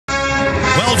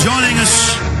Joining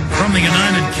us from the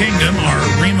United Kingdom are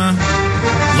Rima,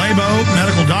 Laibow,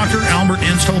 medical doctor, Albert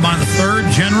N. Stubblebine III,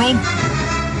 general.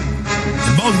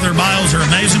 And both of their bios are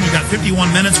amazing. We've got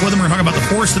 51 minutes with them. We're going to talk about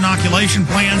the forced inoculation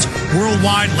plans,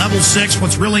 worldwide, level 6,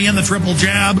 what's really in the triple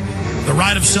jab, the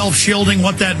right of self-shielding,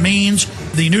 what that means,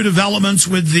 the new developments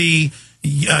with the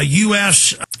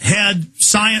U.S. head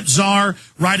science czar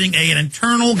writing an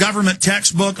internal government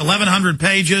textbook, 1,100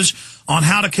 pages, on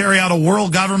how to carry out a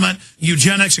world government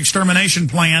eugenics extermination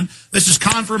plan. This is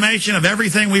confirmation of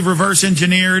everything we've reverse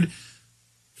engineered.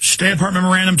 State Department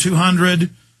Memorandum 200,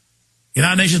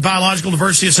 United Nations Biological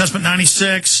Diversity Assessment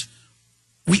 96.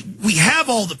 We have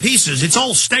all the pieces. It's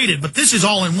all stated, but this is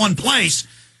all in one place.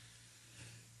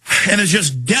 And it's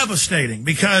just devastating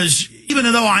because even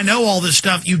though I know all this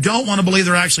stuff, you don't want to believe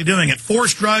they're actually doing it.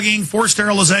 Forced drugging, forced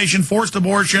sterilization, forced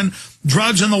abortion,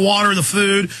 drugs in the water, the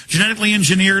food, genetically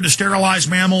engineered to sterilize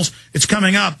mammals. It's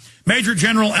coming up. Major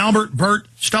General Albert Burt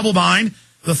Stubblebine,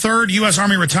 the 3rd U.S.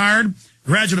 Army retired,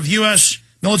 graduate of U.S.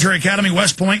 Military Academy,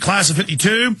 West Point, class of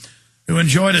 52, who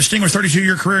enjoyed a distinguished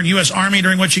 32-year career in U.S. Army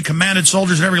during which he commanded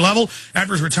soldiers at every level.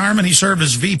 After his retirement, he served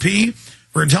as VP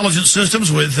for Intelligence Systems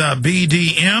with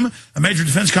BDM, a major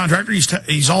defense contractor.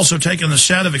 He's also taken the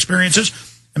set of experiences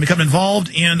and become involved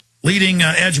in leading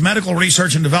edge medical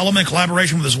research and development in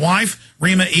collaboration with his wife,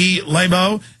 Rima E.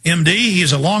 Laibow, MD. He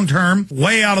is a long-term,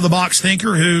 way out-of-the-box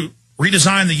thinker who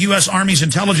redesigned the U.S. Army's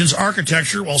intelligence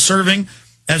architecture while serving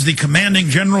as the commanding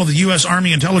general of the U.S.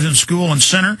 Army Intelligence School and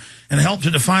Center, and helped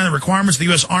to define the requirements of the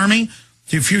U.S. Army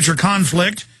to future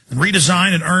conflict, and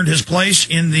redesigned and earned his place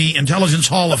in the Intelligence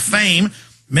Hall of Fame.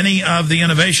 Many of the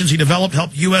innovations he developed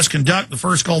helped the U.S. conduct the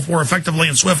first Gulf War effectively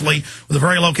and swiftly with a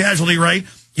very low casualty rate.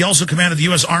 He also commanded the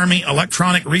U.S. Army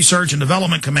Electronic Research and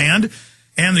Development Command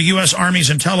and the U.S. Army's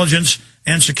Intelligence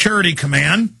and Security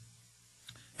Command.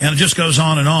 And it just goes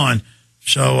on and on.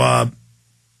 So I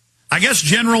guess,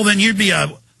 General, then you'd be a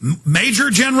Major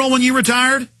General when you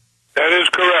retired? That is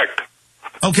correct.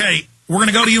 Okay. We're going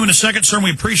to go to you in a second, sir, and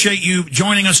we appreciate you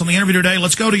joining us on the interview today.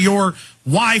 Let's go to your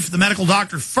wife, the medical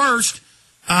doctor, first,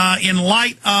 in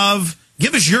light of,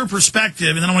 give us your perspective,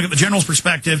 and then I want to get the general's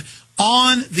perspective,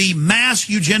 on the mass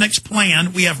eugenics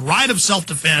plan. We have right of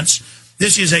self-defense.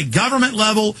 This is a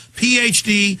government-level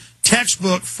PhD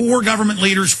textbook for government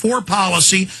leaders, for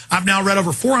policy. I've now read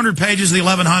over 400 pages of the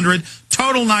 1,100.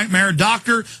 Total nightmare.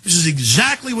 Doctor, this is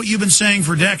exactly what you've been saying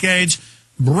for decades.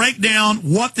 Break down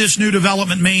what this new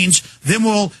development means, then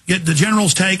we'll get the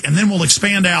general's take, and then we'll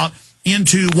expand out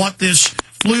into what this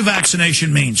flu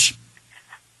vaccination means.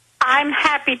 I'm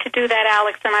happy to do that,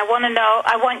 Alex, and I want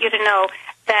you to know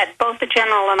that both the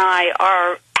general and I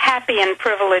are happy and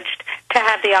privileged to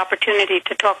have the opportunity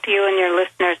to talk to you and your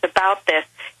listeners about this.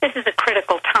 This is a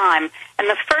critical time, and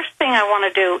the first thing I want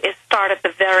to do is start at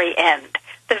the very end.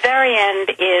 The very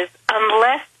end is,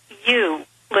 unless you,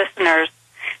 listeners,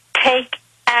 take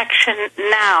action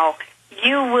now,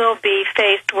 you will be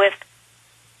faced with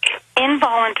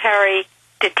involuntary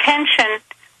detention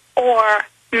or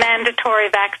mandatory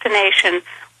vaccination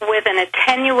with an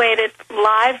attenuated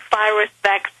live virus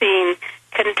vaccine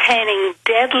containing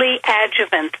deadly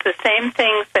adjuvants, the same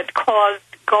things that caused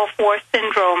Gulf War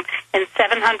syndrome in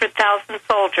 700,000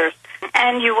 soldiers.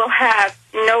 And you will have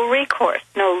no recourse,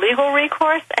 no legal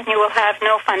recourse, and you will have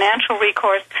no financial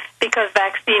recourse because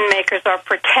vaccine makers are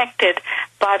protected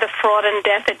by the Fraud and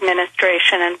Death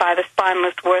Administration and by the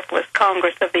spineless, worthless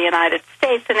Congress of the United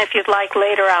States. And if you'd like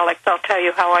later, Alex, I'll tell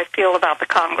you how I feel about the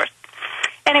Congress.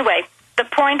 Anyway, the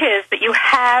point is that you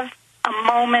have a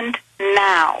moment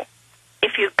now.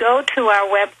 If you go to our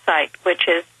website, which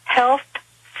is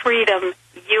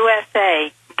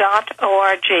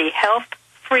healthfreedomusa.org,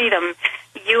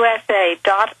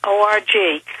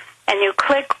 healthfreedomusa.org, and you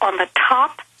click on the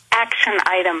top action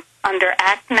item under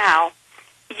Act Now,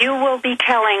 you will be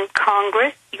telling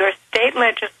Congress, your state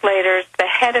legislators, the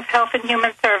head of Health and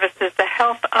Human Services, the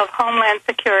health of Homeland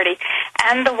Security,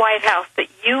 and the White House that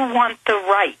you want the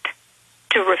right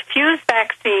to refuse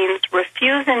vaccines,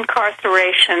 refuse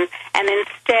incarceration, and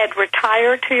instead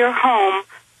retire to your home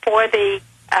for the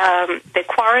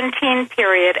quarantine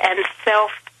period and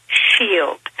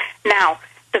self-shield. Now,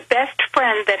 the best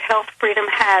friend that Health Freedom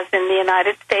has in the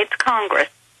United States Congress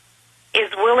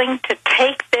is willing to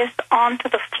take this onto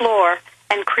the floor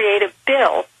and create a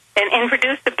bill and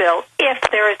introduce a bill if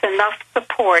there is enough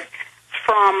support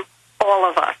from all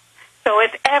of us. So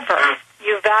if ever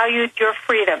you valued your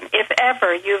freedom, if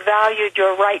ever you valued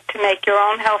your right to make your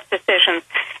own health decisions,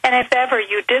 and if ever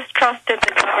you distrusted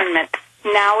the government,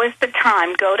 now is the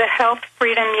time. Go to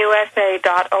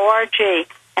healthfreedomusa.org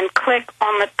and click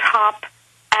on the top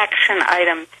action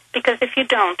item, because if you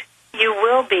don't, you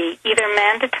will be either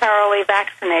mandatorily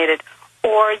vaccinated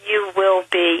or you will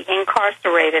be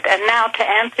incarcerated. And now to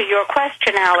answer your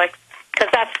question, Alex, because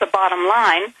that's the bottom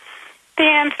line, the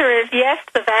answer is yes,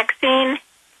 the vaccine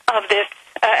of this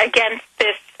against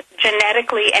this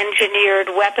genetically engineered,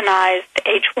 weaponized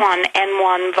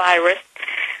H1N1 virus,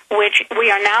 which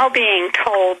we are now being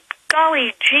told,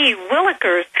 golly gee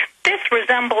willikers, this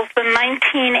resembles the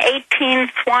 1918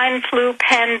 swine flu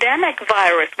pandemic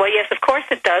virus. Well, yes, of course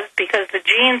it does, because the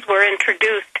genes were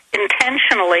introduced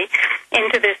intentionally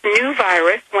into this new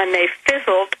virus when they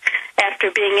fizzled after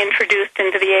being introduced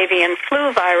into the avian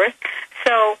flu virus.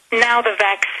 So now the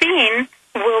vaccine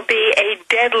will be a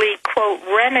deadly, quote,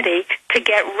 remedy to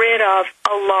get rid of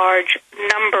a large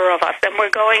number of us. And we're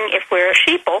going, if we're a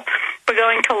sheeple, we're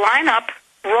going to line up,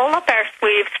 roll up our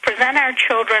sleeves, present our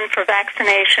children for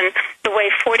vaccination the way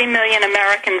 40 million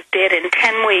Americans did in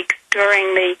 10 weeks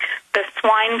during the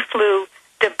swine flu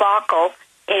debacle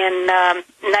in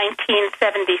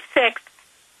 1976.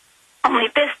 Only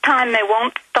this time they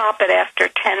won't stop it after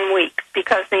 10 weeks,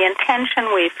 because the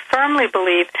intention, we firmly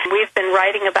believe, we've been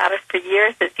writing about it for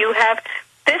years, as you have,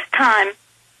 this time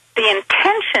the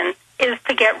intention is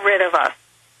to get rid of us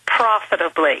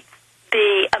profitably.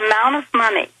 The amount of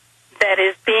money that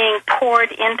is being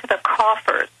poured into the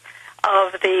coffers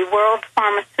of the world's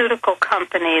pharmaceutical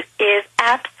companies is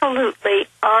absolutely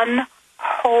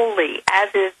unholy, as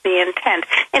is the intent.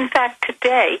 In fact,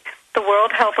 today, the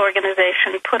World Health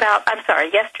Organization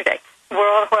yesterday,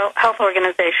 World Health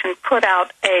Organization put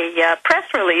out a press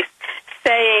release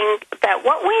saying that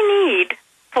what we need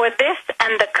for this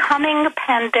and the coming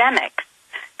pandemics,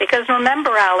 because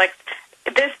remember, Alex,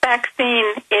 this vaccine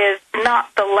is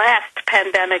not the last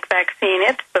pandemic vaccine.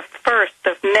 It's the first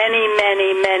of many,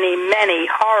 many, many, many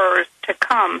horrors to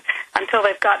come until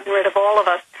they've gotten rid of all of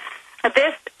us.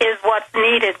 This is what's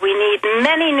needed. We need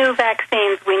many new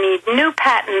vaccines. We need new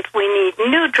patents. We need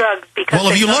new drugs. Because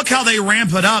well, if you look how they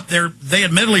ramp it up, they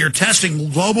admittedly are testing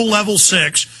global level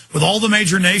 6 with all the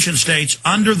major nation states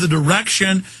under the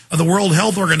direction of the World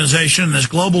Health Organization, this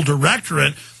global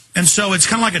directorate. And so it's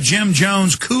kind of like a Jim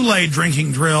Jones Kool-Aid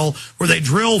drinking drill, where they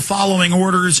drill following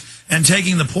orders and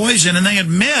taking the poison. And they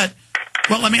admit,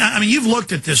 well, I mean, you've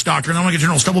looked at this, Doctor, and I want to get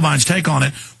General Stubblebine's take on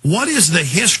it. What is the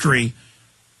history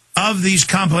of these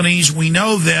companies? We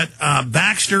know that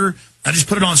Baxter, I just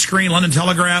put it on screen, London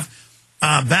Telegraph,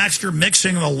 Baxter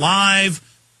mixing the live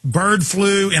bird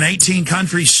flu in 18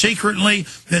 countries secretly.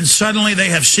 Then suddenly they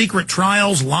have secret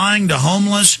trials lying to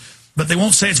homeless, but they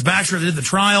won't say it's Baxter that did the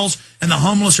trials, and the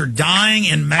homeless are dying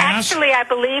in mass. Actually, I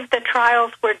believe the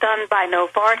trials were done by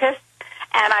Novartis,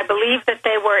 and I believe that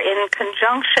they were in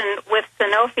conjunction with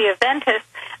Sanofi-Aventis,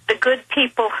 the good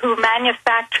people who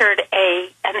manufactured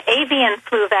an avian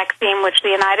flu vaccine, which the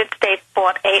United States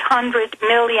bought 100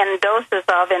 million doses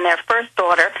of in their first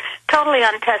order, totally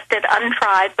untested,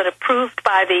 untried, but approved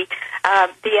by the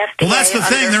FDA. Well, that's the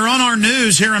thing. They're on our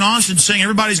news here in Austin saying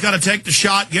everybody's got to take the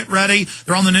shot, get ready.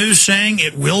 They're on the news saying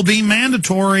it will be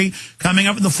mandatory coming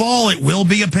up in the fall. It will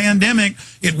be a pandemic.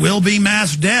 It will be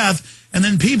mass death. And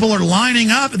then people are lining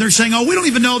up, and they're saying, oh, we don't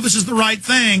even know if this is the right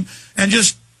thing, and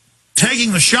just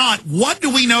taking the shot. What do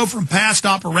we know from past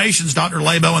operations, Dr.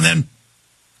 Laibow, and then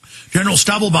General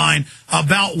Stubblebine,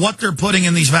 about what they're putting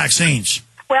in these vaccines?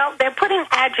 Well, they're putting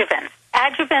adjuvants.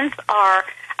 Adjuvants are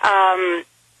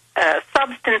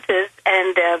substances,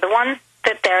 and the ones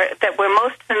that we're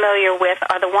most familiar with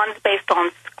are the ones based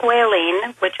on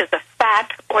squalene, which is a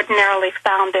fat ordinarily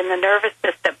found in the nervous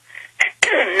system.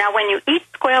 Now, when you eat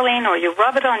squalene or you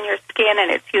rub it on your skin,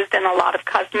 and it's used in a lot of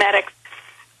cosmetics,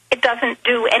 it doesn't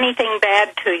do anything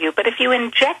bad to you. But if you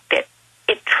inject it,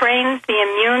 it trains the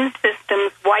immune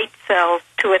system's white cells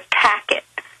to attack it,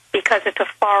 because it's a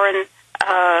foreign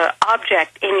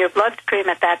object in your bloodstream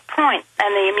at that point,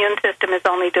 and the immune system is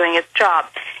only doing its job.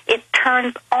 It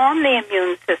turns on the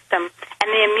immune system, and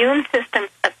the immune system's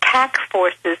attack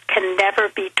forces can never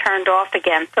be turned off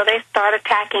again. So they start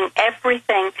attacking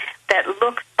everything that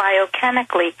looks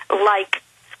biochemically like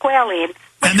squalene.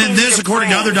 And then this, according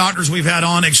to other doctors we've had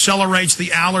on, accelerates the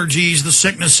allergies, the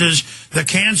sicknesses, the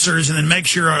cancers, and then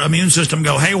makes your immune system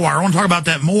go haywire. I want to talk about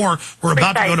that more. We're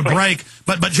about to go to break.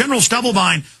 But General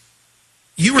Stubblebine,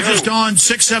 you were just on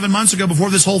 6-7 months ago before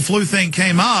this whole flu thing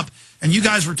came up, and you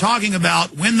guys were talking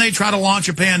about when they try to launch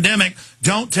a pandemic,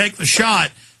 don't take the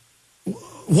shot.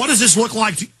 What does this look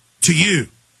like to you?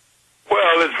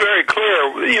 Well, it's very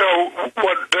clear. You know,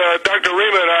 what Dr.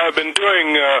 Rima and I have been doing,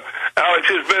 Alex,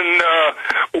 has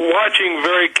been watching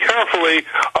very carefully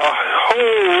a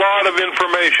whole lot of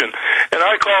information. And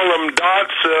I call them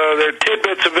dots. They're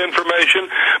tidbits of information,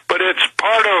 but it's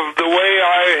part of the way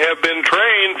I have been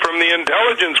trained from the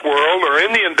intelligence world or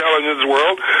in the intelligence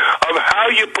world of how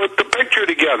you put the picture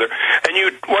together. And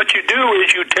what you do is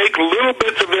you take little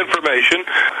bits of information.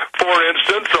 For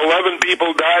instance, 11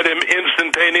 people died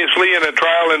instantaneously in a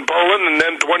trial in Poland, and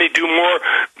then 22 more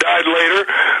died later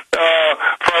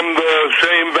from the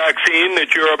same vaccine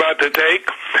that you're about to take.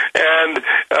 And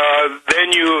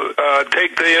then you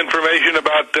take the information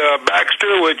about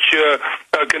Baxter, which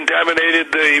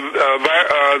contaminated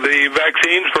the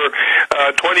vaccines for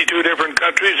 22 different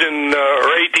countries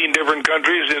or 18 different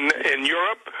countries in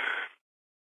Europe.